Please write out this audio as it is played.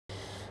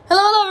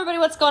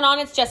what's going on?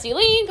 It's Jessie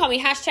Lee. Call me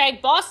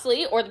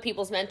 #BossLee or the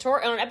People's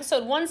Mentor. And on episode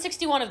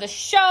 161 of the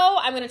show,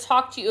 I'm going to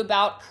talk to you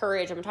about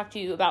courage. I'm going to talk to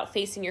you about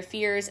facing your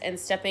fears and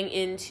stepping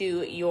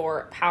into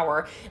your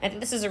power. I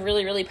think this is a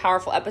really, really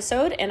powerful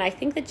episode, and I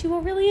think that you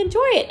will really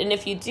enjoy it. And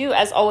if you do,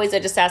 as always, I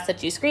just ask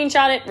that you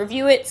screenshot it,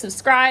 review it,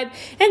 subscribe,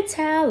 and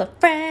tell a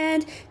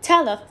friend,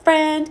 tell a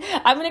friend.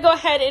 I'm going to go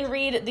ahead and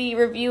read the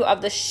review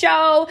of the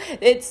show.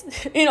 It's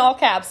in all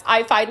caps.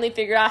 I finally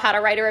figured out how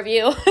to write a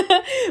review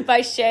by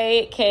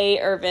Shay K.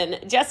 Irvin.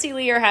 Jessie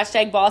Lee or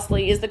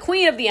 #BossLee is the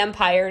queen of the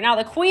empire, now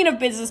the queen of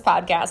business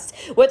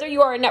podcasts. Whether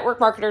you are a network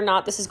marketer or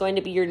not, this is going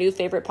to be your new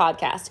favorite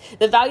podcast.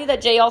 The value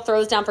that JL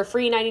throws down for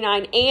free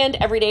 99 and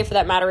every day for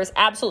that matter is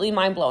absolutely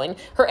mind-blowing.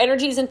 Her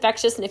energy is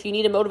infectious, and if you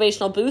need a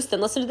motivational boost,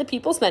 then listen to the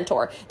People's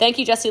Mentor. Thank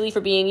you, Jessie Lee,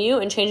 for being you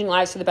and changing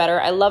lives for the better.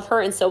 I love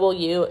her, and so will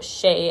you,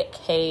 Shay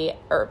K.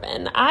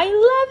 Irvin. I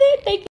love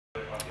it. Thank you.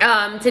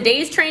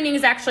 Today's training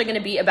is actually going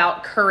to be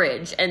about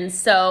courage. And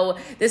so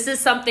this is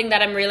something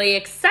that I'm really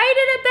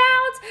excited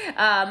about.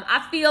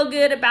 I feel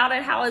good about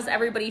it. How is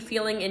everybody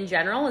feeling in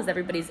general? Is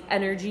everybody's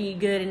energy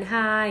good and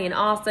high and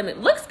awesome? It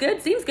looks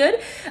good, seems good.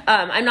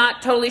 I'm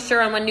not totally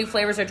sure on when new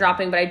flavors are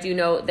dropping, but I do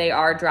know they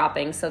are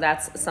dropping. So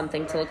that's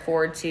something to look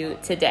forward to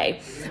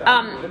today.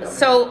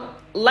 So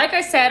like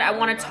I said, I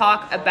want to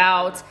talk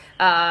about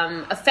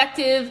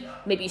effective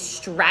maybe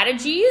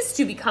strategies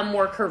to become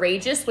more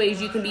courageous, ways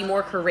you can be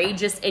more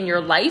courageous in your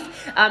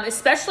life,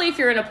 especially if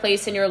you're in a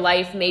place in your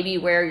life maybe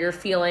where you're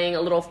feeling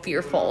a little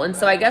fearful. And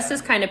so I guess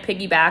this kind of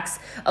piggybacks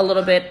a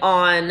little bit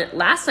on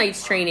last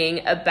night's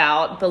training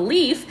about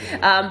belief,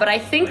 but I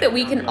think that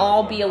we can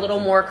all be a little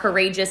more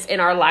courageous in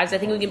our lives. I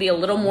think we can be a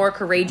little more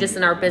courageous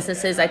in our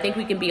businesses. I think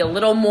we can be a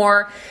little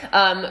more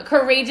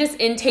courageous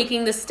in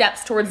taking the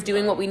steps towards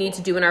doing what we need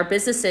to do in our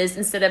businesses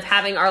instead of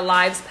having our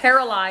lives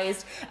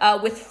paralyzed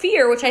with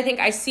fear, which I think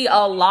I see a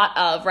lot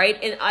of,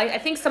 right? And I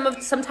think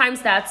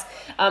sometimes that's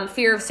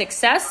fear of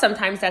success.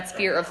 Sometimes that's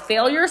fear of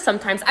failure.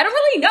 Sometimes, I don't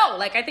really know.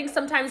 Like, I think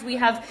sometimes we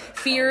have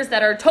fears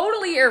that are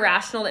totally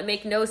irrational, that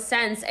make no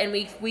sense. And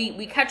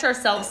we catch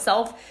ourselves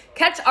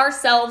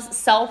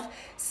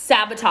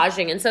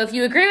self-sabotaging. And so if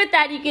you agree with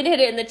that, you can hit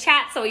it in the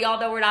chat so we all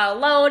know we're not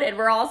alone and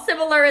we're all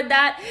similar in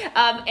that.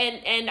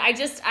 And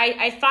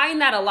I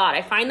find that a lot.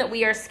 I find that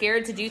we are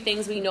scared to do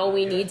things we know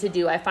we need to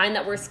do. I find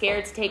that we're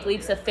scared to take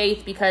leaps of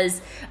faith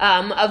because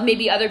of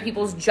maybe other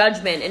people's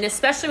judgment. And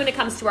especially when it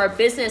comes to our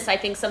business, I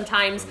think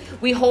sometimes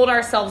we hold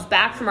ourselves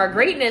back from our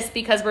greatness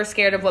because we're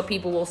scared of what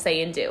people will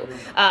say and do.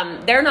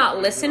 They're not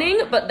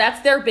listening, but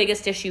that's their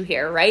biggest issue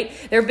here, right?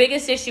 Their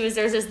biggest issue is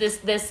there's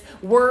this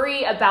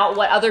worry about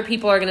what other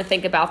people are going to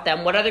think about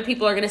them, what other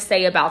people are going to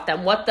say about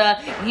them, what the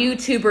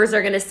YouTubers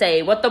are going to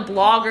say, what the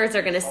bloggers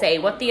are going to say,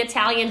 what the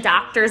Italian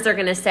doctors are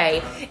going to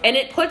say. And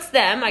it puts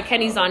them,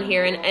 Kenny's on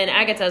here and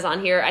Agatha's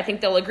on here, I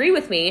think they'll agree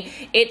with me,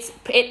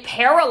 it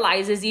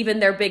paralyzes even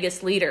their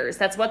biggest leaders.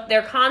 That's what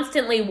they're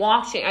constantly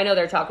watching. I know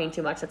they're talking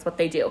too much. That's what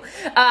they do.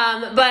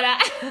 But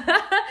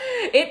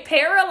it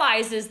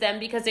paralyzes them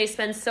because they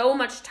spend so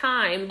much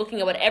time looking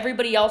at what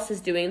everybody else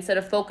is doing instead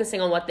of focusing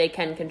on what they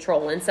can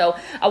control. And so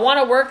I want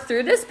to work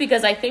through this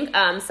because I think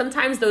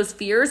sometimes those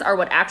fears are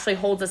what actually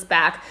holds us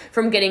back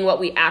from getting what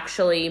we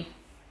actually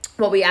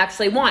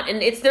want.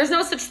 And there's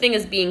no such thing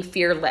as being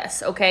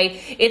fearless,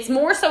 okay? It's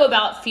more so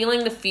about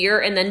feeling the fear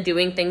and then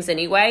doing things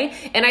anyway.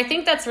 And I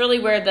think that's really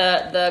where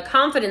the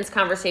confidence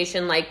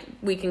conversation, like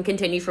we can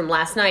continue from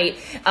last night,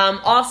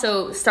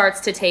 also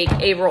starts to take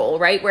a role,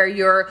 right? Where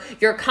your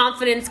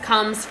confidence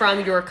comes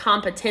from your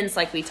competence,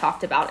 like we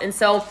talked about. And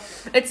so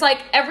it's like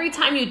every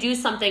time you do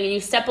something and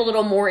you step a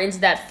little more into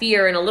that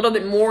fear and a little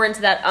bit more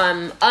into that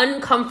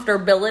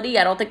uncomfortability,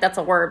 I don't think that's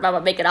a word, but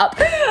I'll make it up.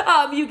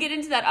 You get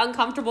into that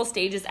uncomfortable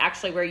stage is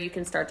actually where you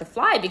can start to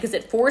fly because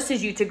it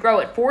forces you to grow.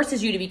 It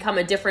forces you to become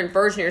a different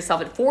version of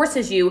yourself. It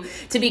forces you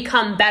to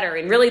become better.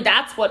 And really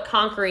that's what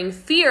conquering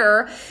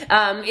fear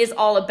is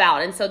all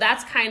about. And so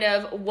that's kind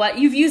of what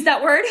you've used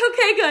that word.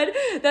 Okay,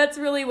 good. That's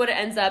really what it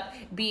ends up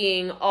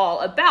being all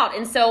about.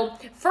 And so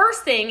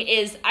first thing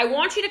is I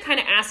want you to kind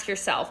of ask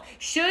yourself,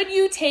 should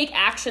you take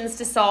actions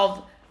to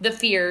solve the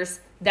fears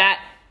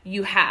that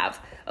you have?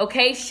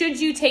 Okay, should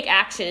you take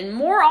action? And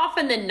more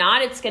often than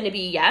not, it's going to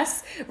be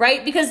yes,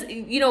 right? Because,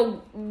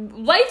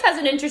 life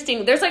has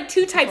there's like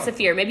two types of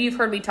fear. Maybe you've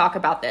heard me talk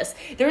about this.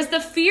 There's the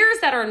fears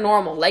that are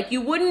normal. Like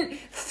you wouldn't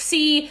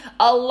see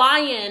a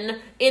lion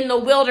in the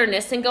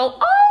wilderness and go,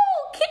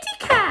 oh, kitty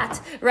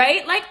cat,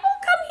 right? Like, oh,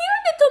 come here,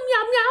 little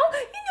meow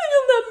meow.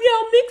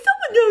 Meow, mix up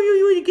with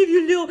you want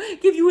to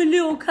give you a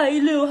little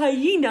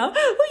hyena.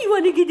 Oh, you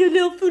want to get a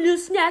little food, little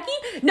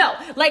snacky? No,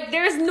 like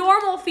there's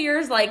normal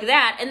fears like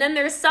that. And then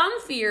there's some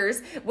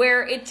fears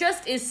where it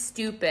just is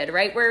stupid,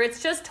 right? Where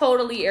it's just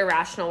totally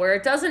irrational, where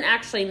it doesn't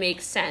actually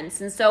make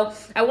sense. And so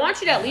I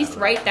want you to at least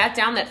write that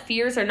down, that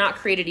fears are not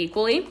created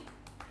equally.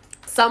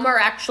 Some are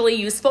actually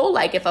useful.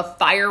 Like if a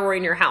fire were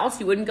in your house,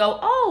 you wouldn't go,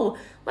 oh,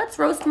 Let's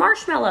roast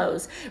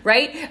marshmallows,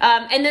 right?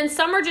 And then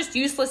some are just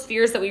useless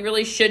fears that we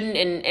really shouldn't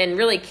and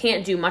really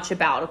can't do much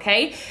about,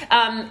 okay?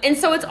 And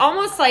so it's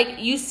almost like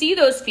you see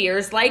those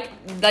fears, like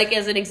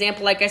as an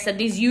example, like I said,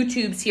 these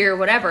YouTubes here or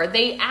whatever,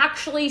 they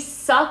actually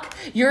suck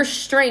your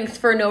strength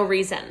for no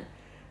reason.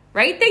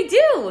 Right? They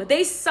do.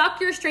 They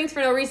suck your strength for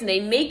no reason. They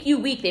make you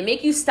weak. They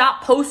make you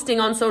stop posting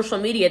on social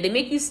media. They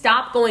make you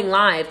stop going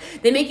live.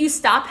 They make you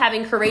stop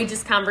having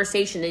courageous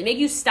conversation. They make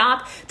you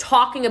stop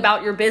talking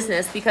about your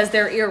business because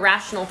they're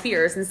irrational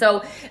fears. And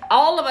so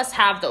all of us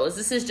have those.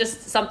 This is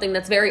just something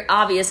that's very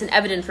obvious and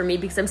evident for me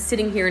because I'm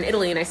sitting here in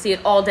Italy and I see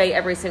it all day,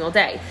 every single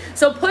day.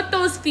 So put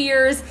those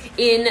fears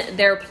in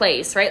their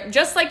place, right?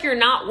 Just like you're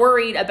not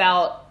worried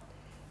about,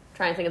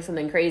 trying to think of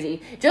something crazy.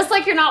 Just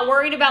like you're not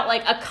worried about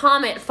like a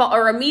comet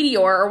or a meteor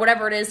or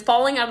whatever it is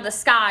falling out of the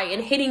sky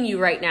and hitting you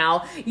right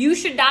now, you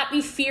should not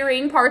be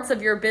fearing parts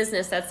of your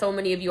business that so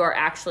many of you are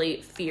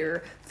actually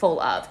fearful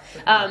of.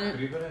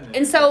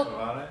 And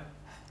so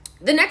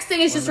the next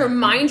thing is just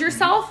remind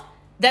yourself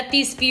that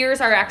these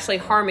fears are actually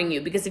harming you.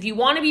 Because if you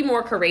want to be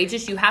more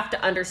courageous, you have to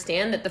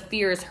understand that the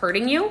fear is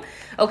hurting you,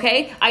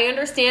 okay? I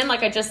understand,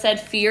 like I just said,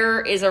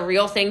 fear is a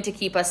real thing to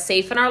keep us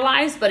safe in our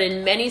lives, but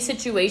in many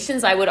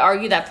situations, I would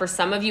argue that for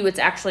some of you, it's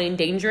actually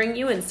endangering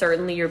you and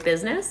certainly your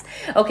business,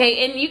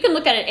 okay? And you can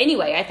look at it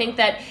anyway. I think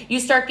that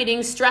you start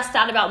getting stressed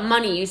out about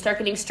money, you start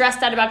getting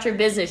stressed out about your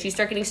business, you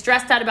start getting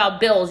stressed out about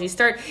bills, you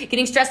start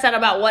getting stressed out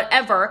about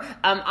whatever.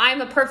 I'm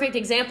a perfect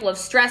example of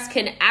stress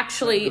can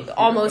actually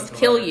almost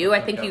kill you. I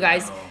think you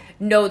guys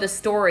know the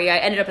story. I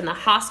ended up in the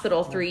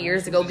hospital 3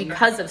 years ago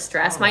because of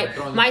stress.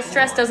 My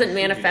stress doesn't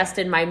manifest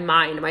in my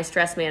mind. My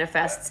stress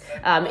manifests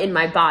in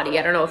my body.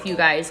 I don't know if you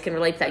guys can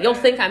relate to that. You'll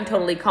think I'm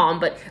totally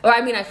calm,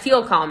 I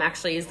feel calm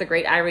actually is the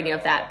great irony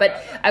of that.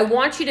 But I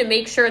want you to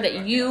make sure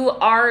that you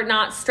are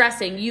not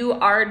stressing. You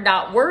are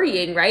not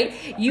worrying, right?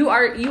 You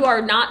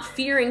are not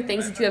fearing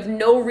things that you have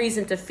no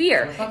reason to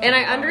fear. And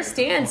I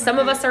understand some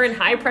of us are in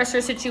high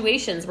pressure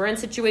situations. We're in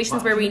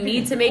situations where we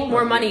need to make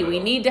more money. We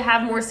need to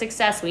have more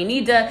success. We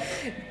need to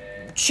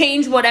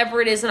change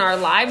whatever it is in our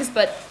lives,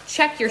 but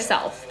check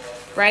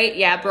yourself, right?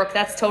 Yeah, Brooke,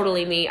 that's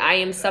totally me. I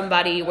am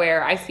somebody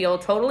where I feel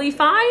totally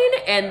fine,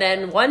 and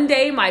then one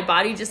day my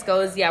body just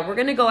goes, yeah, we're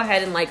gonna go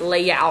ahead and like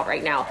lay you out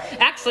right now.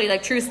 Actually,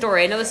 like true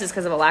story, I know this is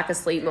because of a lack of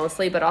sleep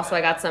mostly, but also I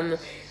got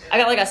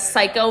like a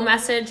psycho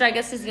message, I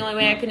guess is the only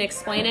way I can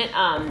explain it.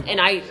 And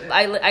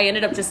I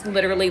ended up just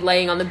literally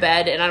laying on the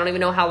bed, and I don't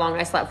even know how long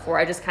I slept for.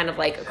 I just kind of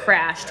like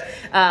crashed,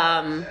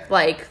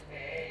 like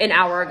an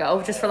hour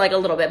ago, just for like a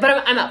little bit,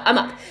 but I'm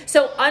up.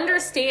 So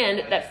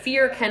understand that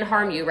fear can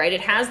harm you, right?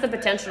 It has the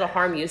potential to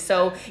harm you.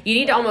 So you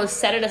need to almost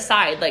set it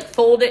aside, like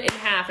fold it in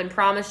half and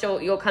promise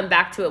you'll come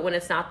back to it when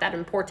it's not that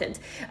important.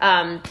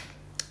 And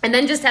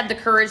then just have the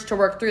courage to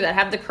work through that.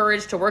 Have the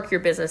courage to work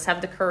your business.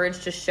 Have the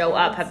courage to show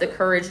up. Have the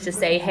courage to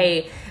say,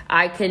 hey,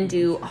 I can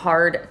do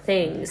hard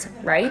things,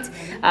 right?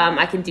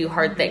 I can do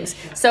hard things.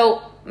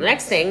 So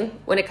next thing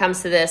when it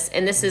comes to this,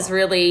 and this is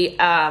really,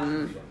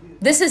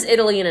 this is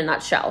Italy in a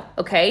nutshell,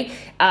 okay?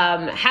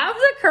 Have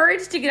the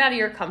courage to get out of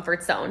your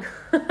comfort zone.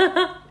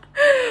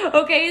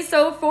 Okay,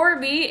 so for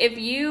me, if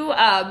you,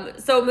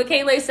 so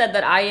Michele said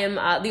that I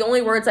am, the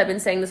only words I've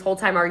been saying this whole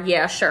time are,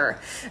 yeah, sure.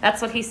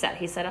 That's what he said.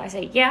 He said, I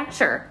say, yeah,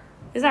 sure.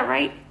 Is that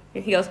right?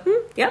 And he goes,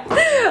 yep.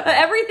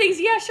 Everything's,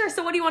 yeah, sure.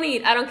 So what do you want to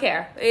eat? I don't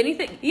care.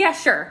 Anything? Yeah,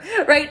 sure.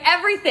 Right?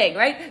 Everything,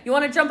 right? You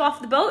want to jump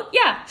off the boat?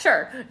 Yeah,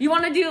 sure. You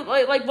want to do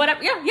like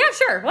whatever? Yeah,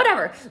 sure.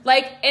 Whatever.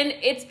 Like, and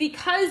it's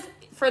because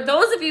for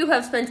those of you who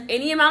have spent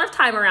any amount of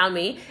time around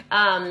me,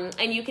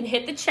 and you can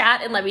hit the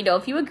chat and let me know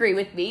if you agree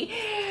with me,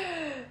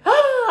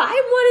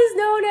 I'm what is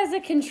known as a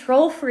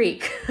control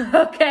freak,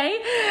 okay?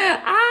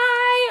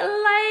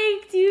 I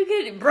like to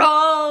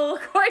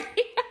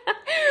Courtney,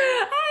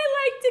 I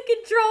like to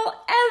control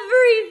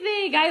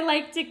everything. I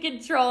like to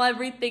control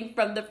everything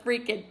from the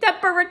freaking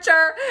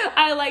temperature.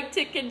 I like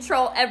to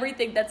control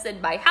everything that's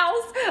in my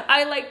house.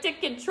 I like to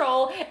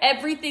control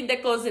everything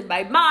that goes in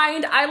my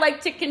mind. I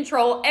like to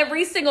control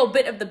every single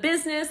bit of the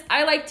business.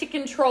 I like to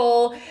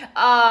control,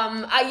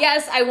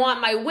 yes, I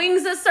want my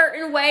wings a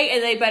certain way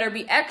and they better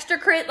be extra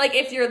crit. Like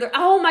if you're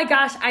oh my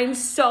gosh, I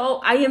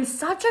am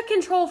such a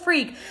control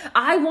freak.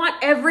 I want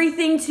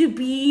everything to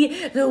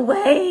be the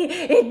way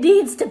it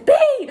needs to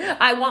be.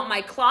 I want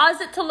my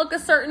closet to look a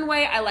certain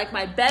way. I like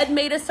my bed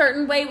made a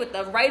certain way with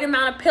the right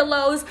amount of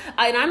pillows.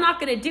 And I'm not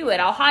going to do it.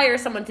 I'll hire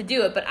someone to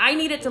do it, but I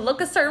need it to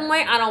look a certain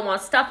way. I don't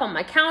want stuff on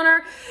my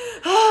counter.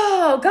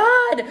 Oh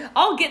God,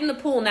 I'll get in the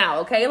pool now.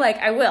 Okay. Like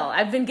I will.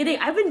 I've been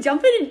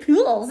jumping in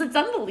pools. It's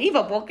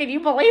unbelievable. Can you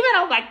believe it?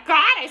 Oh my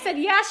God. I said,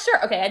 yeah,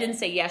 sure. Okay. I didn't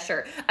say, yeah,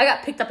 sure. I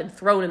got picked up and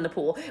thrown in the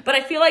pool, but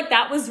I feel like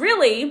that was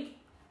really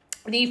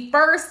the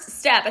first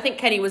step. I think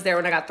Kenny was there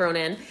when I got thrown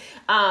in.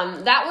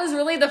 That was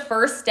really the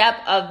first step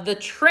of the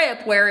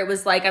trip where it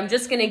was like, I'm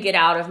just going to get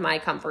out of my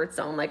comfort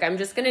zone. Like I'm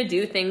just going to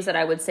do things that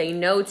I would say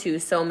no to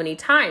so many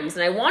times.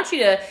 And I want you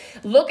to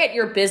look at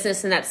your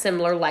business in that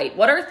similar light.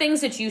 What are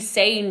things that you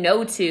say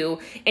no to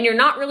and you're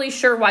not really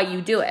sure why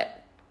you do it?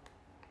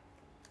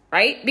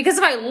 right? Because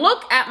if I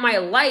look at my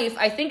life,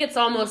 I think it's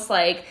almost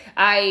like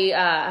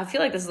I feel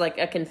like this is like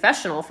a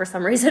confessional for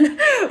some reason,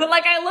 but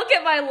like I look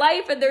at my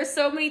life and there's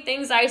so many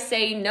things I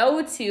say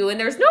no to, and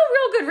there's no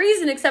real good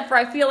reason except for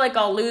I feel like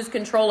I'll lose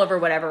control over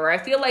whatever, or I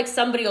feel like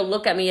somebody will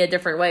look at me a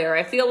different way, or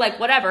I feel like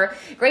whatever.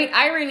 Great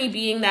irony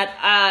being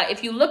that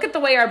if you look at the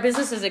way our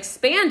business has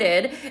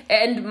expanded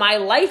and my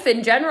life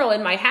in general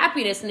and my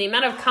happiness and the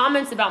amount of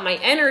comments about my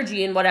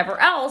energy and whatever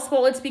else,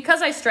 well, it's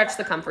because I stretched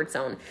the comfort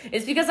zone.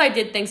 It's because I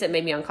did things that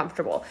made me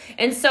uncomfortable.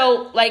 And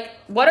so, like,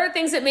 what are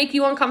things that make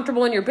you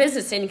uncomfortable in your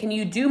business? And can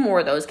you do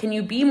more of those? Can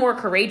you be more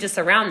courageous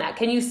around that?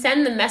 Can you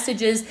send the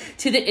messages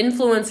to the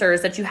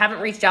influencers that you haven't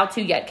reached out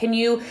to yet? Can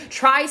you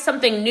try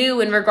something new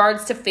in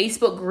regards to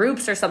Facebook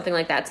groups or something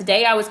like that?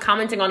 Today, I was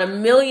commenting on a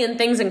million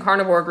things in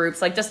carnivore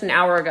groups, like just an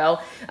hour ago,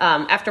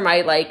 after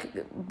my, like,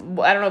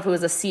 I don't know if it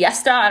was a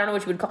siesta. I don't know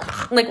what you would call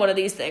like one of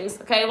these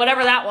things. Okay,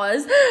 whatever that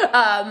was.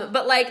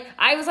 But like,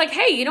 I was like,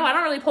 hey, you know, I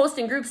don't really post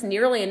in groups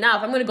nearly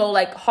enough. I'm going to go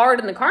like hard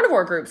in the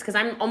carnivore groups because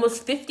I'm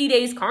almost 50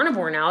 days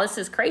carnivore now. This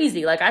is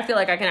crazy. Like, I feel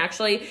like I can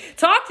actually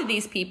talk to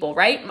these people,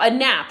 right? A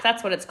nap,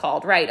 that's what it's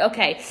called, right?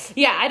 Okay.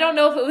 Yeah, I don't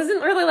know if it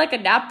wasn't really like a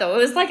nap though. It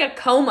was like a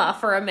coma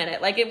for a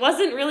minute. Like, it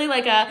wasn't really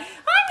like I'm going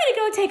to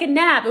go take a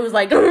nap. It was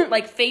like,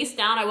 like face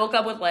down. I woke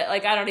up with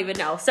like, I don't even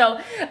know. So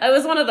it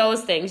was one of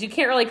those things. You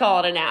can't really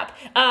call it a nap.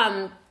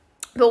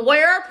 But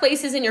where are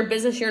places in your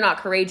business you're not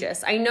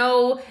courageous? I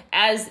know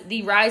as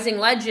the rising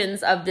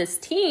legends of this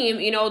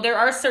team, you know, there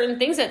are certain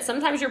things that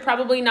sometimes you're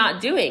probably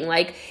not doing.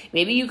 Like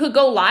maybe you could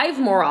go live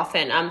more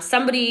often.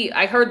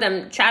 I heard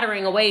them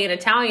chattering away in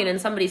Italian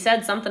and somebody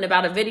said something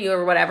about a video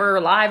or whatever,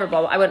 or live or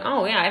blah, blah. I went,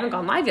 oh yeah, I haven't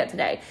gone live yet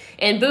today.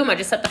 And boom, I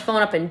just set the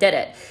phone up and did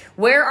it.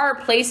 Where are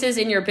places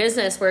in your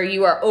business where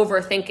you are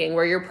overthinking,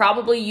 where you're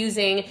probably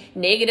using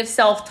negative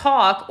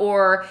self-talk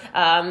or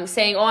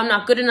saying, oh, I'm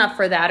not good enough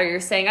for that. Or you're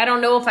saying, I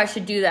don't know if I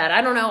should do that.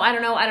 I don't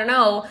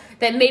know,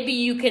 that maybe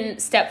you can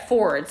step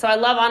forward. So I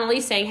love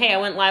Annalise saying, hey, I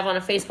went live on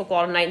a Facebook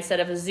wall tonight instead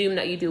of a Zoom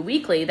that you do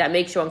weekly that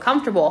makes you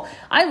uncomfortable.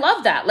 I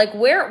love that. Like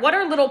what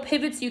are little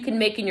pivots you can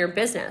make in your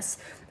business?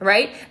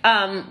 Right?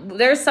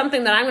 There's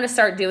something that I'm going to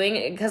start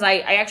doing because I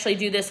actually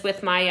do this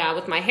with my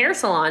hair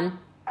salon.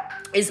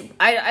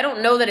 I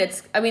don't know that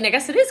I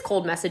guess it is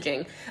cold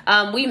messaging.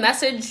 We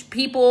message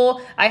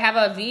people. I have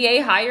a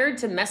VA hired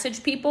to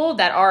message people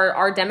that are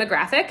our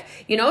demographic,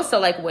 you know, so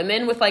like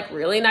women with like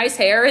really nice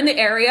hair in the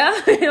area,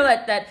 you know,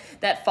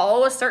 that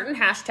follow a certain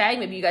hashtag.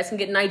 Maybe you guys can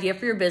get an idea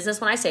for your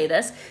business when I say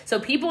this. So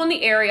people in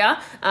the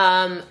area,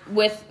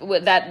 with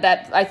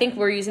that I think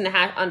we're using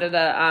under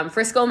the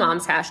Frisco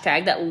Moms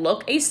hashtag that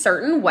look a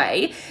certain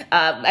way,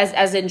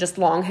 as in just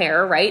long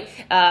hair, right?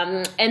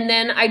 And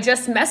then I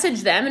just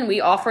message them and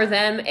we offer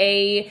them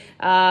a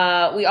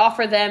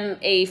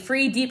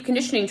free deep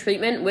conditioning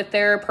treatment with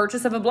their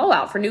purchase of a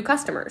blowout for new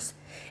customers.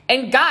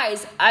 And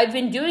guys, I've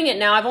been doing it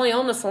now. I've only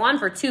owned the salon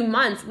for 2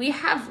 months. We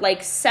have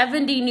like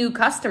 70 new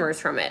customers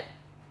from it.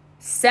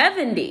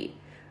 70.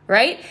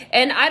 Right?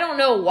 And I don't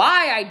know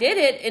why I did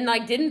it and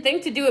like didn't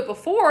think to do it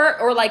before,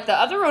 or like the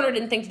other owner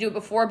didn't think to do it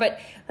before, but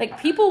like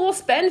people will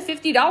spend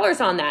 $50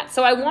 on that.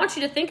 So I want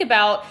you to think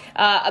about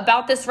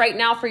this right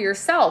now for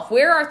yourself.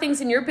 Where are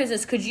things in your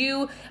business? Could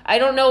you, I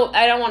don't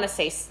want to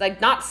say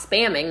like not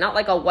spamming, not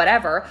like a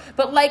whatever,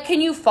 but like, can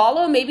you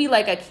follow maybe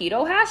like a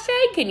keto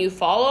hashtag? Can you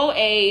follow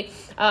a,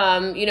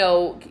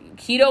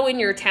 keto in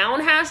your town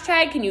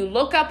hashtag? Can you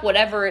look up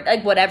whatever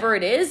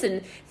it is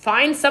and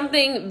find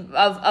something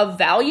of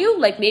value?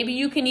 Like maybe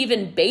you can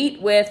even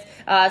bait with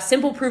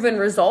Simple Proven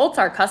Results,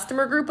 our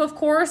customer group, of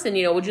course. And,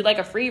 would you like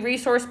a free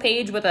resource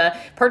page with a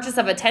purchase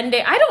of a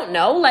 10-day? I don't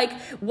know. Like,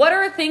 what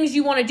are things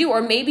you want to do?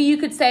 Or maybe you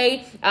could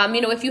say,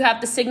 if you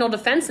have the Signal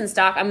Defense in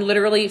stock, I'm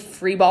literally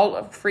free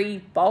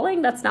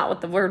balling. That's not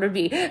what the word would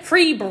be.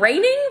 Free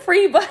braining?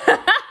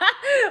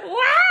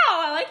 Wow,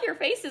 I like your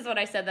faces when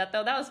I said that,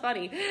 though. That was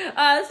funny.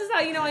 This is how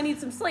you know I need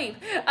some sleep.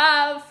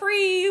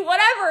 Free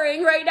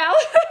whatevering right now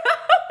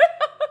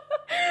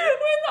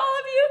with all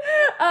of you.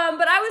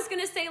 But I was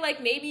going to say,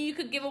 like, maybe you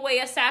could give away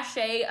a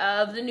sachet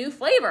of the new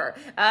flavor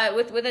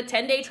with a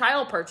 10-day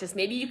trial purchase.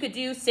 Maybe you could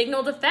do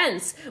Signal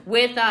Defense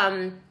with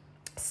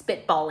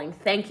spitballing.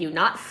 Thank you.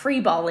 Not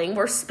freeballing.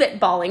 We're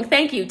spitballing.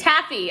 Thank you.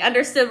 Taffy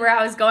understood where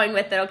I was going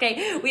with it.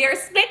 Okay. We are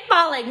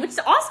spitballing, which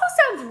also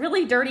sounds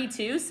really dirty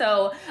too.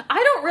 So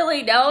I don't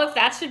really know if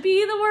that should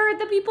be the word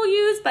that people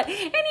use, but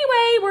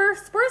anyway, we're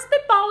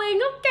spitballing.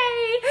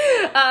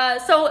 Okay.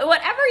 So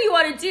whatever you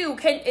want to do,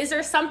 is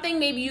there something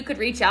maybe you could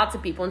reach out to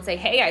people and say,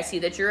 hey, I see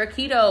that you're a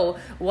keto,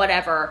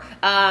 whatever.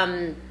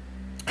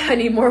 I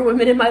need more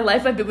women in my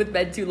life. I've been with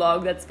men too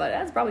long. That's fun.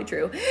 That's probably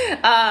true.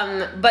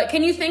 But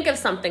can you think of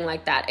something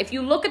like that? If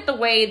you look at the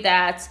way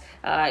that,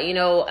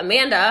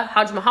 Amanda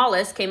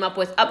Hajmahalis came up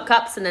with up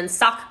cups and then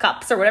sock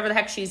cups or whatever the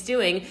heck she's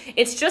doing,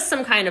 it's just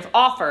some kind of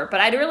offer.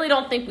 But I really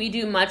don't think we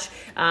do much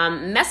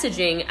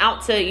messaging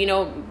out to,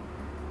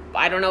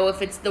 I don't know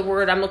if it's the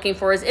word I'm looking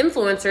for is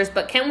influencers,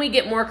 but can we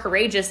get more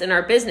courageous in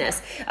our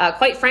business?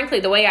 Quite frankly,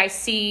 the way I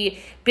see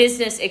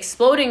business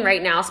exploding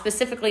right now,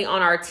 specifically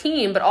on our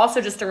team, but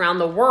also just around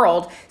the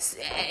world,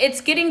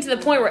 it's getting to the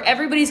point where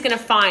everybody's going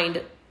to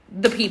find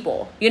the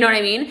people. You know what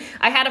I mean?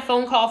 I had a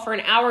phone call for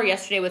an hour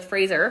yesterday with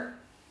Fraser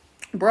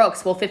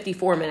Brooks,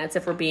 54 minutes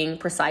if we're being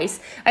precise.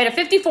 I had a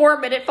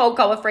 54-minute phone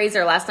call with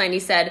Fraser last night. And he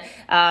said,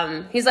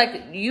 he's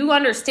like, you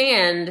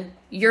understand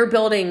you're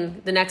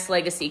building the next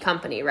legacy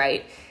company,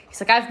 right? He's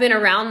like, I've been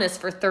around this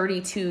for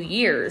 32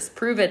 years.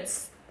 Prove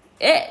it's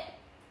it.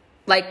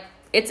 Like,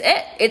 it's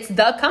it. It's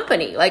the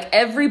company. Like,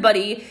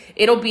 everybody,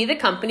 it'll be the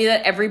company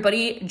that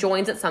everybody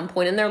joins at some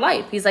point in their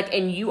life. He's like,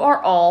 and you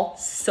are all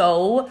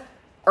so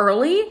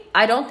early,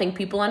 I don't think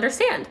people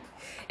understand.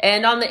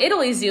 And on the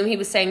Italy Zoom, he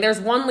was saying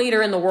there's one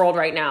leader in the world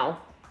right now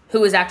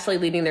who is actually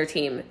leading their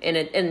team. And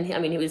I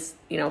mean, he was,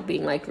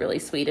 being like really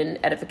sweet and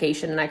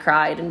edification, and I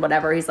cried and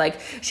whatever. He's like,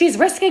 she's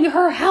risking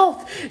her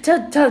health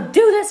to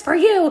do this for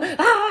you.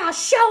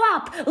 Show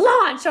up,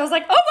 launch. I was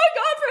like, oh my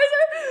God,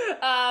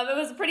 Fraser. It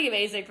was pretty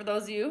amazing for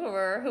those of you who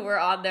were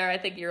on there. I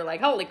think you're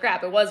like, holy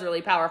crap, it was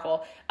really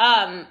powerful.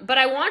 But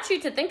I want you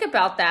to think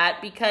about that,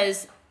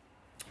 because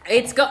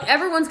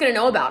everyone's going to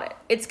know about it.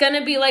 It's going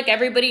to be like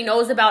everybody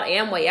knows about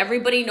Amway.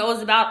 Everybody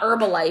knows about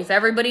Herbalife.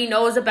 Everybody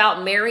knows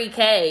about Mary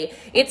Kay.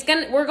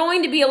 We're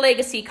going to be a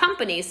legacy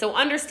company. So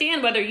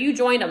understand, whether you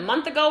joined a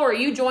month ago or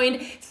you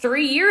joined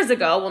 3 years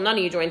ago. Well, none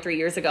of you joined 3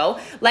 years ago.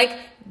 Like,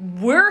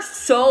 we're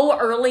so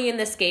early in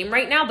this game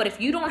right now, but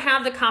if you don't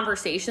have the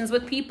conversations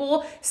with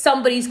people,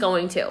 somebody's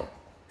going to.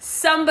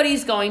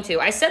 Somebody's going to.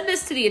 I said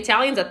this to the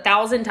Italians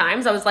 1,000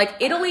 times. I was like,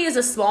 Italy is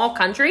a small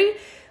country.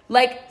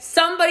 Like,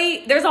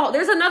 there's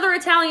another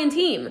Italian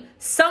team.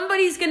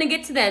 Somebody's going to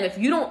get to them if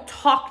you don't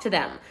talk to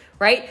them,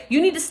 right? You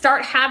need to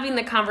start having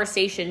the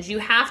conversations. You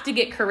have to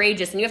get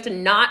courageous, and you have to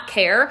not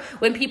care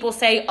when people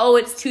say, oh,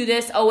 it's to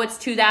this, oh, it's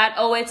to that,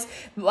 oh,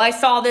 I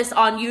saw this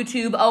on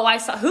YouTube,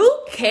 who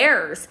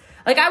cares?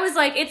 Like, I was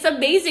like, it's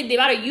amazing the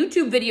amount of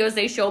YouTube videos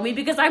they show me,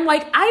 because I'm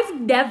like,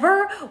 I've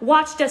never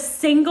watched a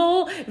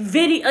single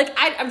video. Like,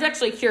 I'm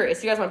actually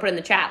curious. You guys want to put it in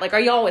the chat? Like, are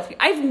y'all with me?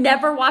 I've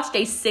never watched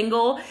a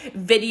single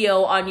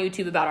video on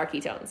YouTube about our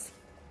ketones.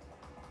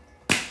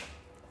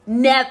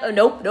 Never.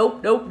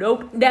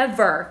 Nope.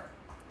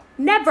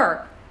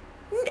 Never.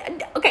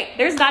 Okay,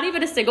 there's not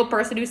even a single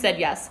person who said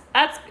yes.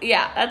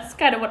 That's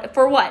kind of what,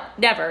 for what?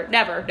 Never.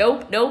 Nope.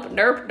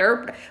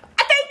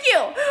 Thank you.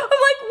 I'm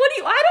like,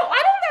 I don't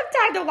have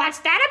time to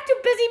watch that. I'm too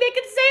busy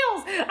making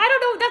sales. I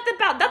don't know nothing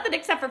about nothing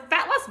except for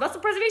fat loss,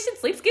 muscle preservation,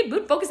 sleep, skin,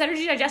 mood, focus,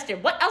 energy,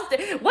 digestion. What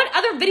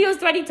other videos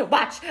do I need to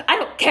watch? I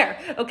don't care.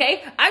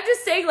 Okay. I'm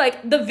just saying,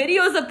 like, the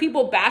videos of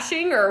people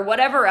bashing or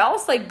whatever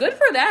else, like, good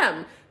for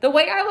them. The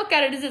way I look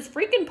at it is it's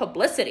freaking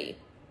publicity.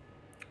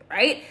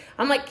 Right?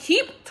 I'm like,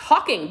 keep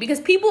talking, because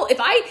people,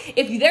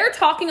 if they're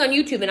talking on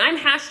YouTube and I'm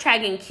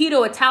hashtagging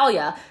Keto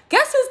Italia,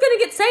 guess who's going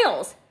to get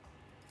sales?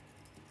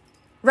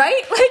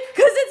 Right? Like,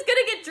 because it's going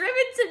to get driven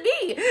to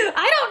me.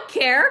 I don't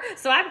care.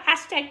 So I'm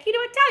hashtag Keto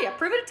Italia,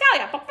 Prove It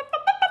Italia.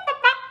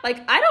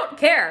 Like, I don't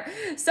care.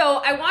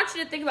 So I want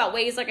you to think about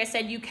ways, like I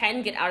said, you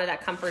can get out of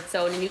that comfort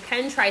zone, and you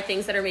can try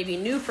things that are maybe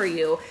new for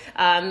you.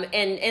 And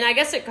I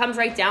guess it comes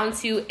right down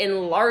to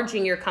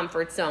enlarging your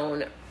comfort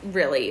zone,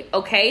 really,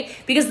 okay?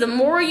 Because the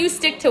more you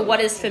stick to what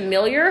is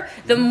familiar,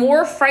 the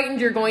more frightened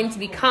you're going to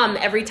become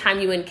every time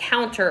you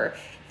encounter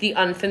the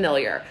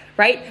unfamiliar,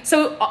 right?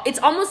 So it's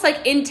almost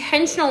like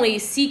intentionally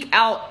seek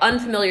out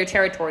unfamiliar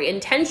territory,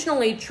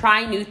 intentionally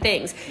try new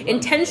things,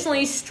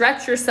 intentionally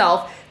stretch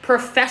yourself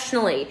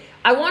professionally.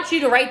 I want you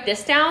to write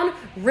this down.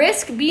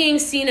 Risk being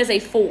seen as a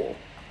fool,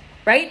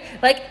 right?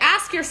 Like,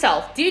 ask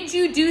yourself, did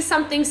you do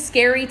something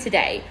scary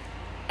today?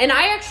 And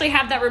I actually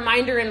have that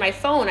reminder in my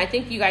phone. I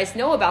think you guys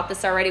know about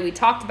this already. We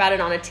talked about it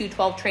on a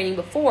 212 training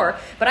before,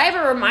 but I have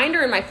a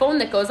reminder in my phone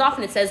that goes off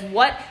and it says,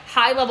 what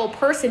high-level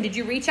person did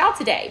you reach out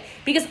to today?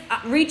 Because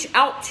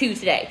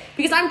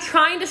I'm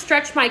trying to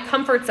stretch my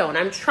comfort zone.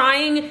 I'm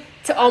trying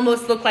to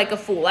almost look like a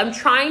fool. I'm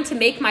trying to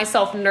make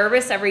myself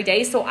nervous every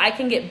day so I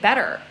can get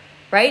better.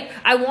 Right?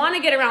 I want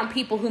to get around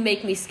people who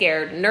make me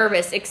scared,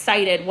 nervous,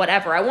 excited,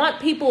 whatever. I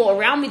want people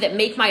around me that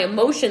make my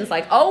emotions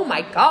like, oh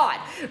my God,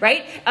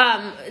 right?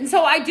 And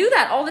so I do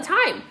that all the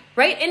time,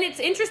 right? And it's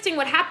interesting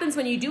what happens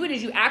when you do it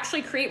is you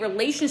actually create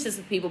relationships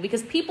with people,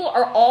 because people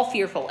are all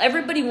fearful.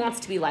 Everybody wants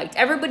to be liked.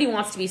 Everybody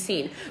wants to be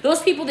seen.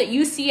 Those people that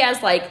you see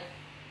as like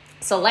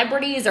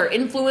celebrities or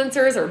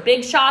influencers or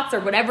big shots or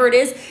whatever it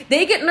is,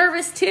 they get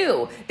nervous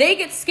too. They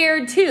get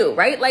scared too,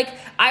 right? Like,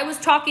 I was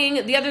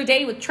talking the other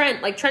day with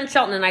Trent, like Trent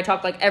Shelton and I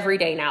talk like every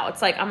day now.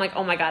 It's like, I'm like,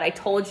 oh my God, I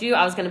told you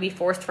I was going to be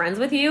forced friends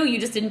with you. You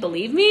just didn't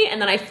believe me.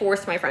 And then I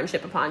forced my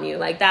friendship upon you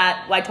like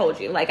that. I told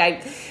you,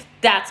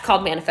 that's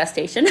called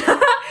manifestation.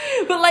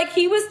 But like,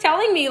 he was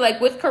telling me,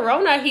 like, with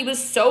Corona, he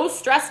was so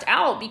stressed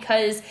out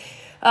because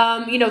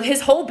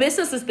his whole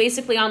business was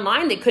basically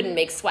online. They couldn't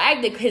make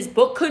swag. His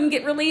book couldn't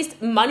get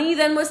released. Money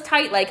then was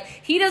tight. Like,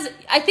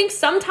 I think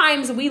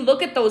sometimes we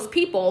look at those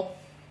people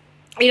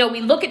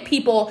we look at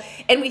people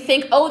and we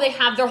think, oh, they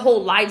have their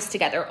whole lives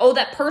together. Oh,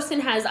 that person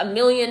has 1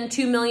 million,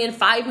 2 million,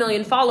 5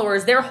 million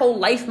followers. Their whole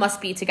life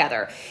must be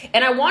together.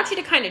 And I want you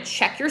to kind of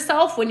check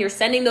yourself when you're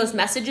sending those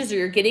messages or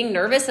you're getting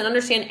nervous, and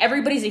understand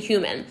everybody's a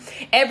human.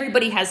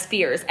 Everybody has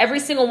fears.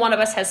 Every single one of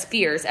us has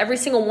fears. Every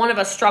single one of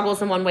us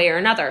struggles in one way or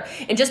another.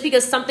 And just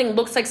because something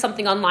looks like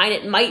something online,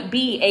 it might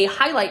be a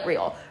highlight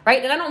reel,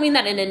 right? And I don't mean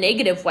that in a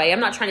negative way. I'm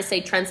not trying to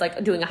say Trent's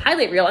like doing a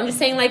highlight reel. I'm just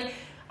saying, like,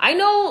 I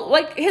know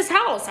like his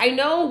house. I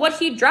know what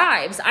he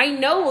drives. I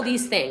know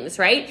these things,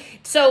 right?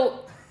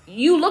 So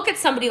you look at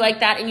somebody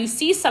like that and you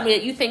see somebody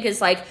that you think is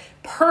like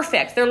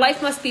perfect. Their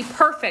life must be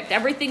perfect.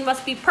 Everything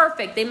must be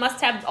perfect. They must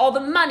have all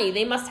the money.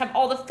 They must have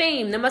all the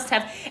fame. They must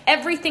have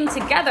everything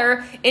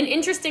together. And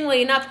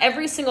interestingly enough,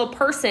 every single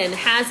person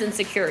has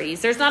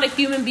insecurities. There's not a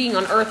human being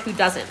on earth who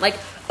doesn't. Like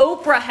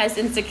Oprah has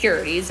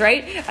insecurities,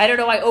 right? I don't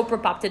know why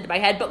Oprah popped into my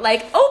head, but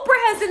like Oprah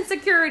has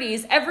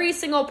insecurities. Every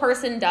single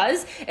person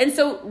does. And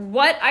so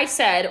what I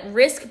said,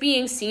 risk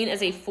being seen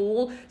as a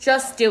fool,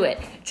 just do it.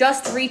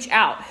 Just reach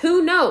out.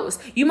 Who knows?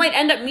 You might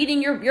end up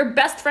meeting your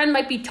best friend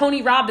might be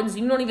Tony Robbins.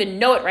 You don't even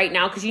know it right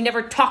now because you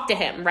never talked to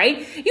him, right?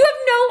 You have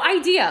no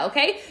idea,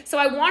 okay? So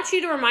I want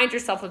you to remind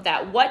yourself of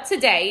that. What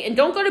today, and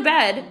don't go to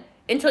bed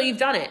until you've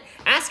done it.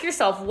 Ask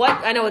yourself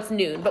I know it's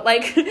noon, but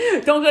like,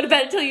 don't go to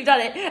bed until you've done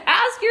it.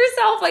 Ask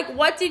yourself, like,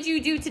 what did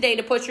you do today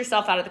to push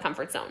yourself out of the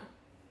comfort zone?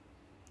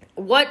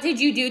 What did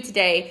you do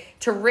today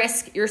to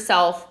risk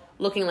yourself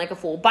looking like a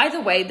fool? By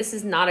the way, this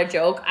is not a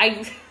joke.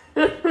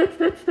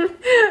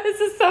 This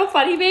is so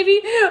funny, baby,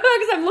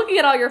 because I'm looking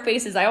at all your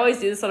faces. I always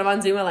do this when I'm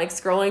on Zoom and like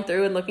scrolling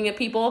through and looking at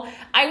people.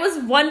 I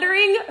was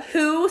wondering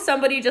who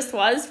somebody just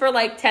was for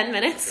like 10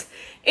 minutes.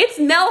 It's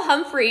Mel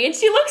Humphrey, and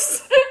she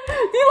looks,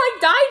 you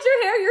like dyed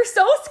your hair, you're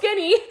so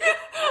skinny.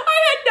 I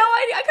had no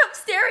idea. I kept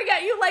staring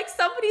at you like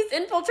somebody's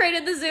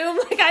infiltrated the Zoom.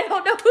 Like, I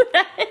don't know who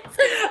that is.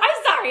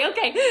 I'm sorry.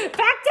 Okay,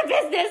 back to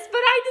business. But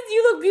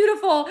you look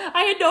beautiful.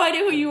 I had no idea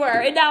who you were.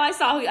 And now I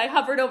saw who I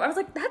hovered over. I was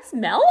like, that's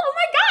Mel? Oh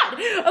my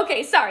God.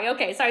 Okay, sorry.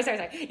 Okay, sorry.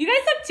 You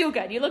guys look too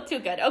good. You look too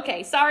good.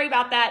 Okay, sorry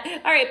about that.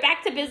 All right,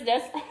 back to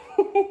business.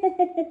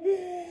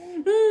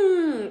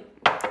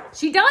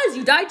 She does.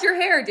 You dyed your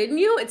hair, didn't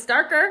you? It's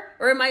darker.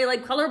 Or am I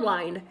like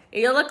colorblind?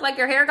 You look like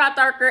your hair got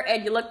darker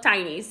and you look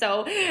tiny.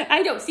 So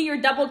I don't see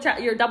you're double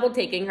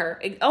taking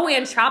her. Oh,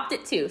 and chopped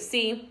it too.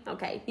 See?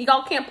 Okay.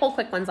 Y'all can't pull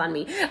quick ones on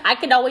me. I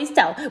can always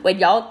tell when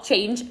y'all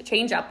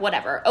change up,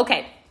 whatever.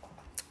 Okay.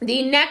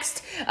 The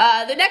next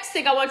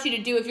thing I want you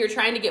to do if you're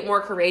trying to get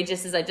more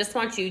courageous is I just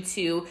want you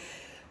to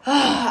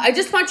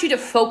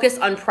focus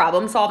on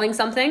problem solving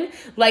something,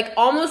 like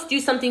almost do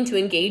something to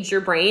engage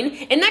your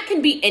brain. And that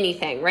can be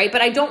anything, right?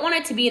 But I don't want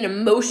it to be an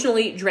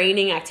emotionally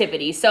draining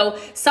activity. So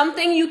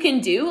something you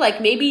can do,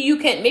 like maybe you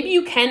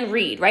can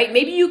read, right?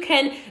 Maybe you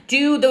can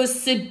do those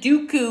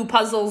Sudoku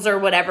puzzles or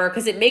whatever,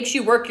 because it makes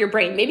you work your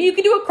brain. Maybe you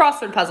can do a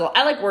crossword puzzle.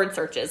 I like word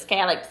searches. Okay.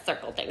 I like to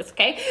circle things.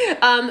 Okay.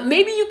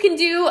 Maybe you can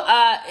do,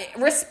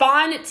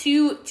 respond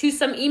to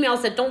some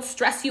emails that don't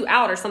stress you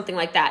out or something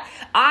like that.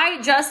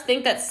 I just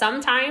think that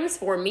sometimes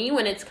for me,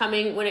 when it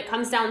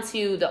comes down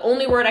to the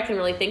only word I can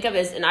really think of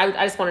is, and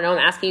I just want to know, I'm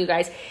asking you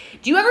guys,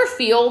 do you ever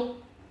feel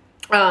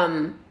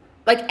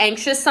like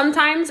anxious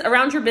sometimes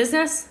around your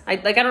business? I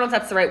don't know if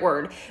that's the right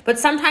word, but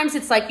sometimes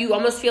it's like you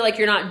almost feel like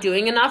you're not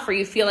doing enough, or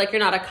you feel like you're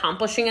not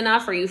accomplishing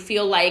enough, or you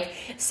feel like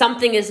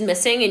something is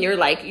missing and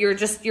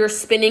you're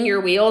spinning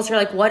your wheels. You're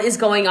like, what is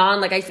going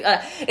on? Like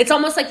it's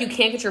almost like you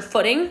can't get your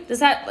footing. Does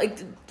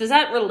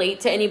that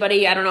relate to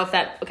anybody? I don't know if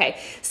that, okay.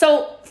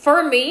 So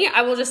for me,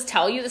 I will just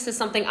tell you, this is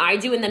something I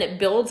do, and then it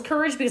builds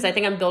courage because I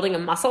think I'm building a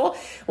muscle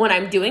when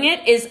I'm doing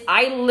it, is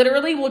I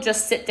literally will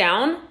just sit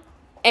down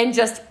and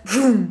just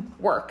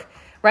work,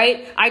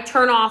 right? I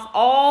turn off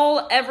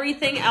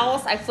everything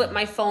else. I flip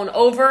my phone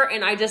over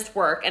and I just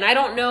work. And I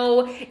don't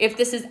know if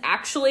this is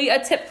actually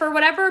a tip for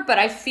whatever, but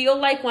I feel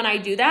like when I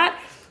do that,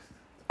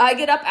 I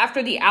get up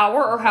after the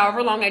hour or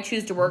however long I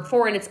choose to work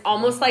for, and it's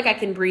almost like I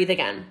can breathe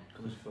again.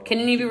 Can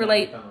any of you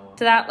relate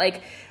to that?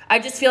 Like, I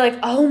just feel like,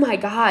 oh my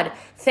God,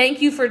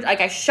 thank you for, like,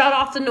 I shut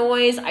off the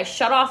noise. I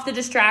shut off the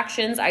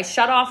distractions. I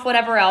shut off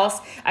whatever else.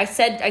 I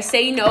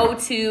say no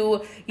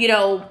to,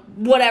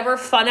 whatever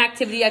fun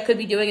activity I could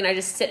be doing, and I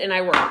just sit and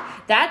I work.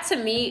 That to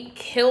me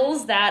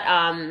kills that,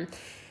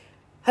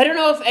 I don't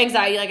know if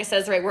anxiety, like I said,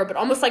 is the right word, but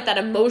almost like that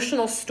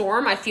emotional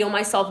storm I feel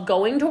myself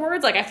going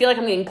towards. Like, I feel like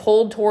I'm getting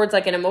pulled towards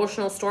like an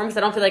emotional storm because I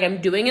don't feel like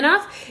I'm doing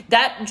enough.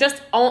 That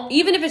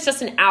even if it's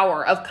just an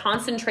hour of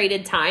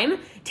concentrated time,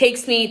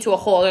 takes me to a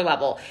whole other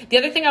level. The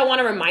other thing I want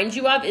to remind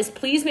you of is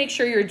please make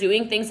sure you're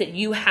doing things that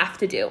you have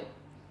to do,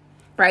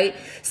 right?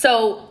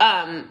 So,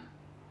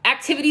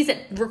 activities that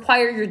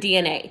require your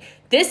DNA.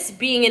 this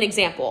being an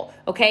example,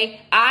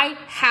 okay, I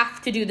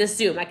have to do this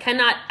Zoom. I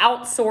cannot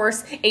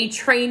outsource a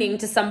training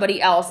to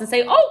somebody else and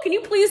say, oh, can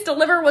you please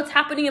deliver what's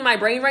happening in my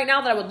brain right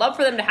now that I would love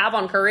for them to have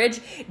on Courage?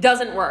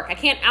 Doesn't work. I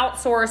can't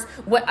outsource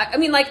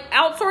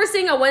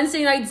outsourcing a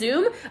Wednesday night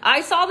Zoom.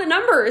 I saw the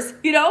numbers,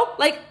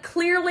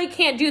 clearly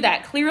can't do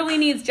that. Clearly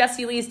needs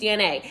Jessie Lee's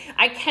DNA.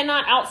 I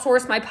cannot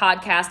outsource my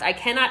podcast. I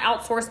cannot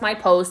outsource my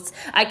posts.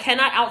 I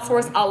cannot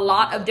outsource a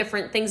lot of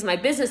different things in my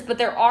business, but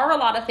there are a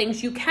lot of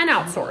things you can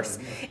outsource.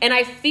 And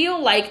I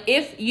feel like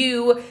if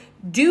you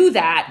do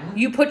that,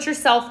 you put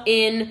yourself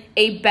in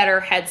a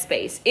better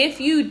headspace. If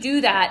you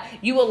do that,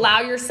 you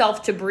allow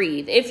yourself to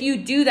breathe. If you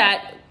do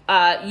that,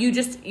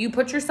 you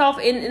put yourself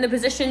in the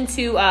position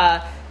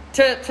to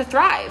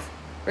thrive,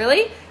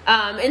 really.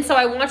 And so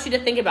I want you to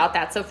think about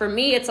that. So for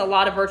me, it's a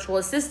lot of virtual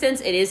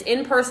assistance. It is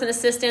in-person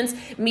assistance.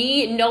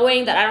 Me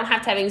knowing that I don't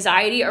have to have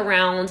anxiety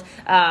around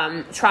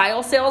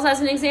trial sales,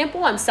 as an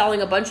example. I'm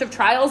selling a bunch of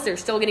trials. They're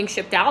still getting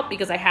shipped out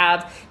because I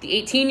have the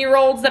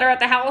 18-year-olds that are at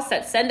the house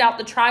that send out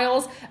the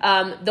trials.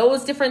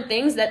 Those different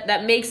things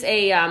that makes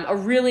a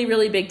really,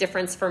 really big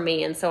difference for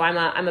me. And so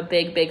I'm a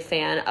big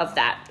fan of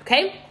that.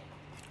 Okay.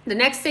 The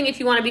next thing, if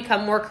you want to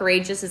become more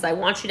courageous, is I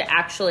want you to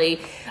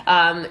actually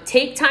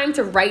take time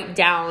to write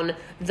down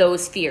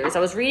those fears. I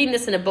was reading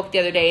this in a book the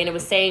other day, and it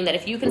was saying that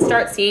if you can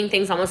start seeing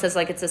things almost as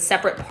like it's a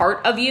separate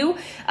part of you,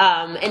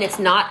 and it's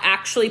not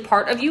actually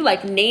part of you,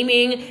 like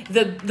naming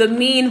the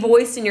mean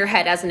voice in your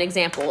head as an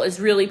example is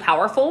really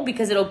powerful,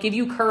 because it'll give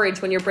you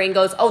courage when your brain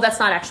goes, oh, that's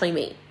not actually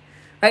me.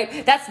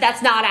 Right?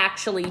 That's not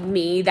actually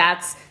me.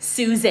 That's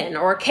Susan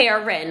or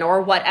Karen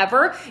or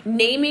whatever.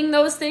 Naming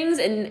those things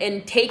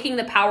and taking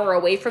the power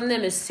away from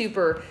them is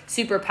super,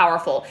 super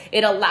powerful.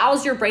 It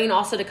allows your brain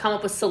also to come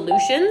up with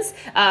solutions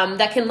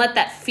that can let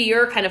that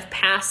fear kind of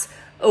pass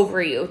over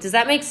you. Does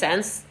that make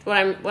sense?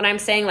 What I'm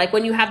saying, like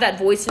when you have that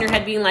voice in your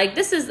head being like,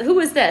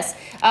 who is this?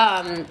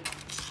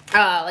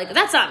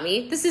 That's not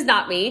me. This is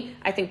not me.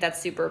 I think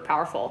that's super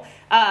powerful.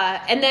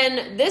 And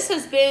then this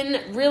has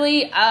been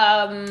really,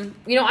 I'm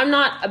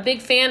not a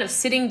big fan of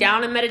sitting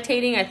down and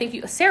meditating. I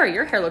think Sarah,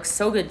 your hair looks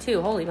so good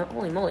too. Holy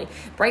moly.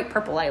 Bright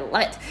purple. I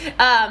love it.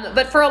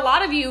 But for a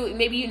lot of you,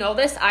 maybe you know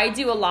this, I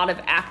do a lot of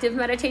active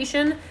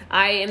meditation.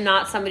 I am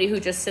not somebody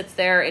who just sits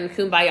there in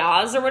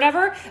kumbayas or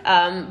whatever.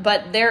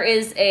 But there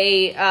is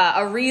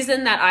a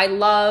reason that I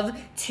love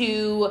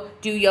to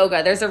do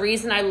yoga. There's a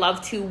reason I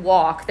love to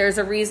walk. There's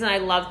a reason I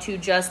love to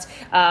just,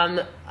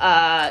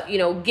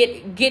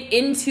 get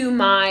into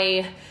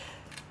my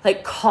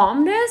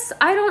calmness.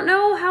 I don't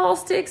know how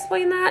else to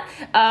explain that.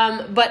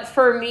 But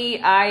for me,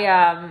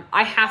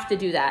 I have to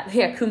do that.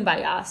 Yeah,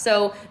 kumbaya.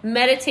 So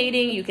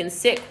meditating, you can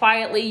sit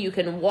quietly, you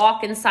can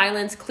walk in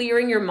silence,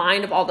 clearing your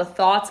mind of all the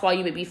thoughts while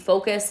you maybe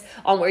focus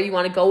on where you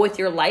want to go with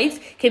your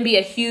life can be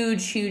a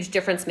huge, huge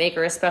difference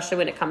maker, especially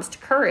when it comes to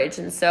courage.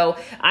 And so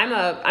I'm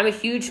a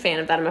huge fan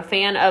of that. I'm a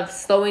fan of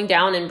slowing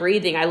down and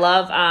breathing. I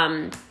love,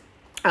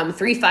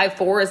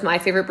 3-5-4 is my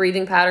favorite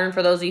breathing pattern.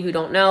 For those of you who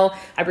don't know,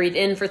 I breathe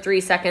in for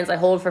 3 seconds, I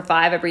hold for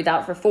 5, I breathe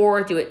out for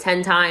 4, do it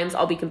 10 times.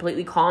 I'll be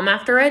completely calm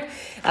after it.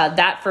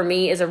 That for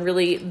me is a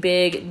really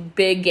big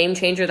game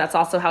changer. That's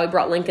also how he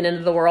brought Lincoln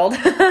into the world.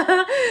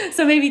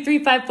 So maybe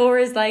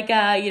 3-5-4 is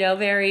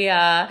very,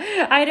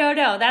 I don't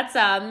know.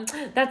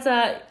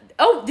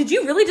 Oh, did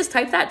you really just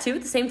type that too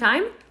at the same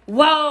time?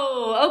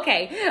 Whoa,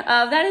 okay.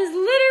 That is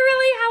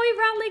literally how he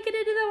brought Lincoln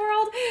into the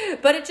world.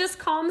 But it just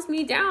calms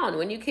me down.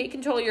 When you can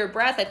control your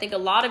breath, I think a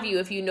lot of you,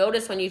 if you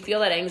notice when you feel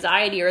that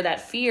anxiety or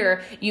that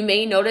fear, you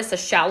may notice a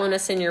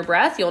shallowness in your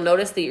breath. You'll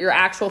notice that your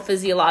actual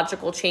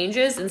physiological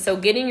changes. And so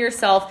getting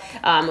yourself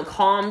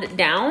calmed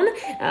down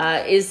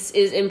is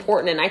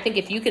important. And I think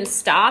if you can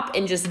stop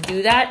and just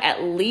do that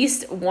at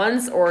least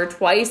once or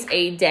twice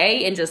a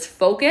day and just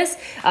focus,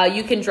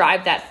 you can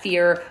drive that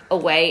fear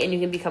away and you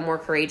can become more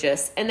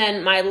courageous. And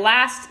then my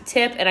last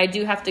tip, and I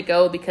do have to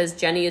go because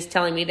Jenny is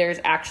telling me there's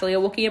actually a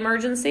Wookiee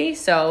emergency,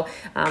 so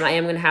I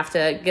am going to have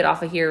to get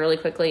off of here really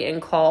quickly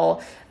and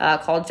call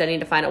Jenny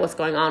to find out what's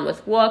going on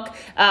with Wook,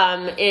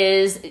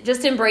 is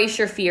just embrace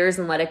your fears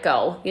and let it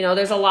go.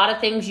 There's a lot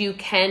of things you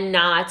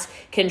cannot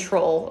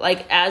control.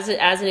 Like as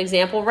an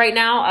example right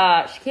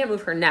now, she can't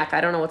move her neck.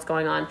 I don't know what's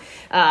going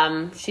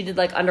on. She did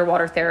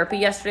underwater therapy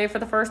yesterday for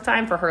the first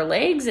time for her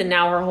legs, and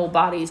now her whole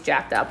body's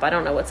jacked up. I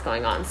don't know what's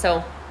going on.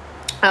 So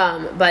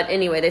but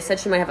anyway, they said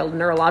she might have a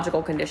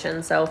neurological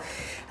condition. So,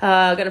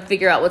 gonna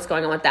figure out what's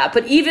going on with that.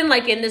 But even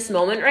in this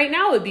moment right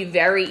now, it would be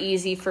very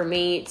easy for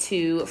me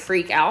to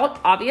freak out.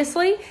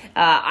 Obviously,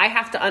 I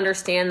have to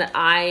understand that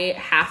I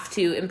have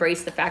to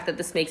embrace the fact that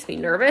this makes me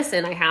nervous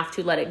and I have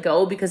to let it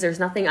go because there's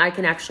nothing I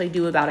can actually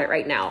do about it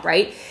right now.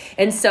 Right.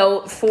 And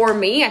so for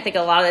me, I think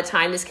a lot of the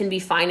time this can be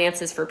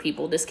finances for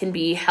people. This can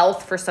be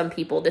health for some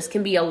people. This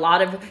can be a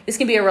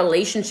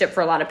relationship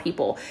for a lot of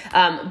people.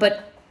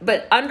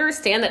 But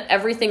understand that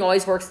everything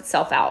always works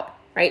itself out.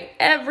 right?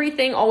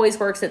 Everything always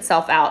works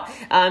itself out.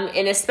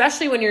 And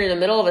especially when you're in the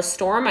middle of a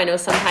storm, I know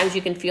sometimes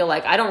you can feel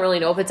like, I don't really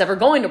know if it's ever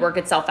going to work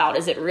itself out.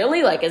 Is it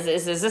really? Like, is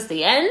this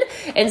the end?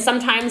 And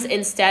sometimes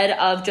instead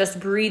of just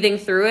breathing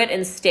through it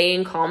and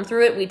staying calm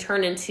through it, we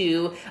turn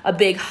into a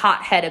big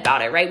hothead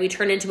about it, right? We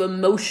turn into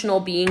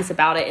emotional beings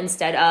about it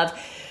instead of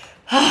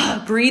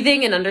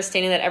breathing and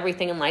understanding that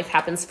everything in life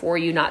happens for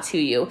you, not to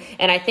you.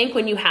 And I think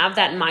when you have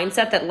that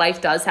mindset that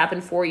life does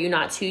happen for you,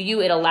 not to you,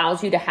 it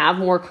allows you to have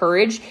more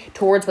courage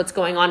towards what's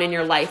going on in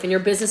your life. And your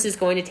business is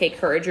going to take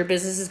courage. Your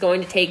business is going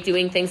to take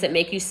doing things that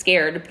make you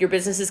scared. Your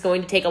business is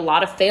going to take a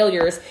lot of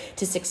failures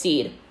to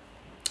succeed.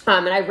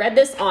 And I read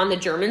this on the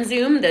German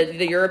Zoom,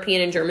 the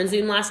European and German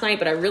Zoom last night,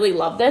 but I really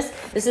love this.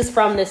 This is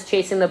from this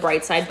Chasing the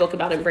Bright Side book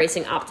about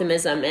embracing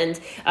optimism. And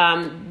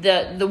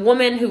the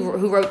woman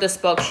who wrote this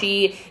book,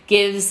 she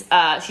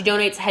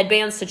donates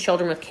headbands to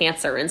children with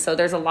cancer. And so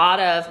there's a lot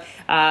of,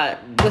 I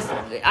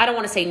don't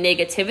want to say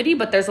negativity,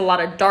 but there's a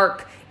lot of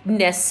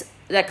darkness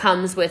that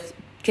comes with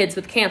kids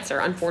with cancer,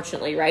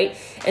 unfortunately, right?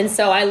 And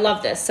so I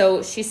love this.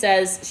 So she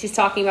says, she's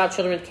talking about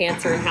children with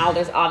cancer and how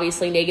there's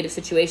obviously negative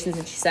situations.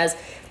 And she says,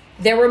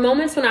 there were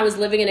moments when I was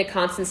living in a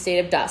constant state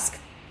of dusk.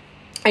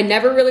 I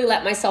never really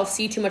let myself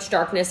see too much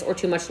darkness or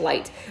too much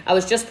light. I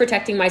was just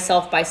protecting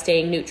myself by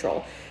staying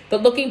neutral.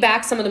 But looking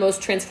back, some of the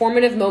most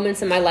transformative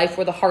moments in my life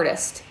were the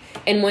hardest.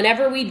 And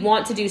whenever we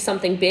want to do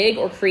something big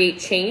or create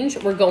change,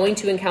 we're going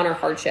to encounter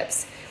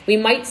hardships. We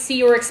might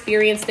see or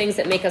experience things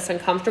that make us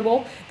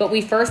uncomfortable, but we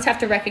first have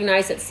to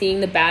recognize that seeing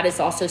the bad is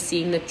also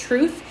seeing the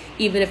truth,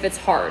 even if it's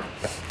hard.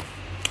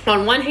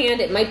 On one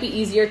hand, it might be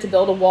easier to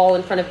build a wall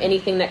in front of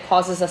anything that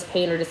causes us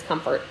pain or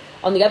discomfort.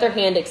 On the other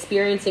hand,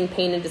 experiencing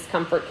pain and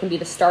discomfort can be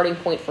the starting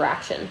point for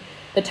action.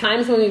 The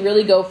times when we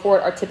really go for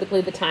it are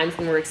typically the times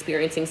when we're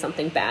experiencing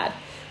something bad.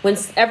 When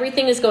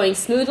everything is going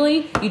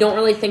smoothly, you don't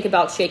really think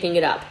about shaking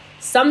it up.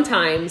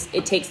 Sometimes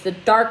it takes the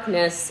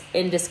darkness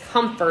and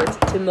discomfort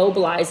to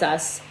mobilize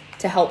us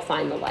to help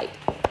find the light,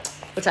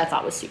 which I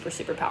thought was super,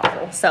 super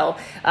powerful. So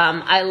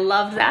I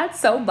love that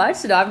so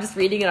much. I'm just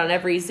reading it on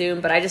every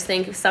Zoom, but I just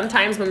think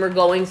sometimes when we're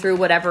going through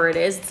whatever it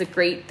is, it's a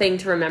great thing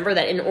to remember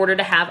that in order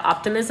to have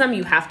optimism,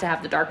 you have to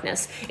have the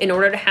darkness. In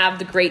order to have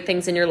the great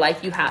things in your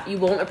life, you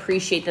won't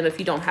appreciate them if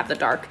you don't have the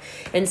dark.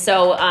 And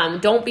so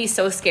don't be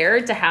so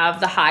scared to have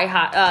the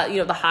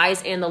the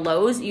highs and the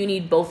lows. You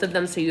need both of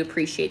them so you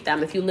appreciate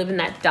them. If you live in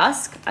that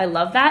dusk, I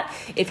love that.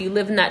 If you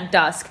live in that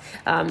dusk,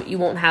 you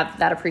won't have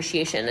that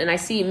appreciation. And I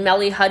see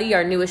Melly Huddy,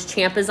 our newest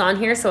champ, is on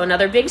here, so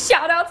another big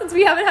shout out since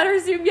we haven't had her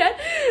Zoom yet.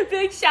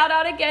 Big shout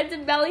out again to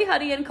Melly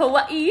Huddy in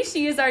Kauai.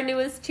 She is our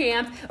newest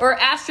champ. Or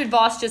Astrid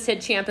Voss just hit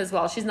champ as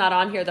well. She's not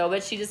on here though,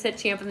 but she just hit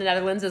champ in the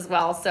Netherlands as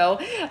well. So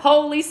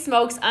holy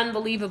smokes,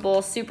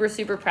 unbelievable. Super,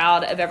 super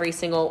proud of every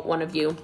single one of you.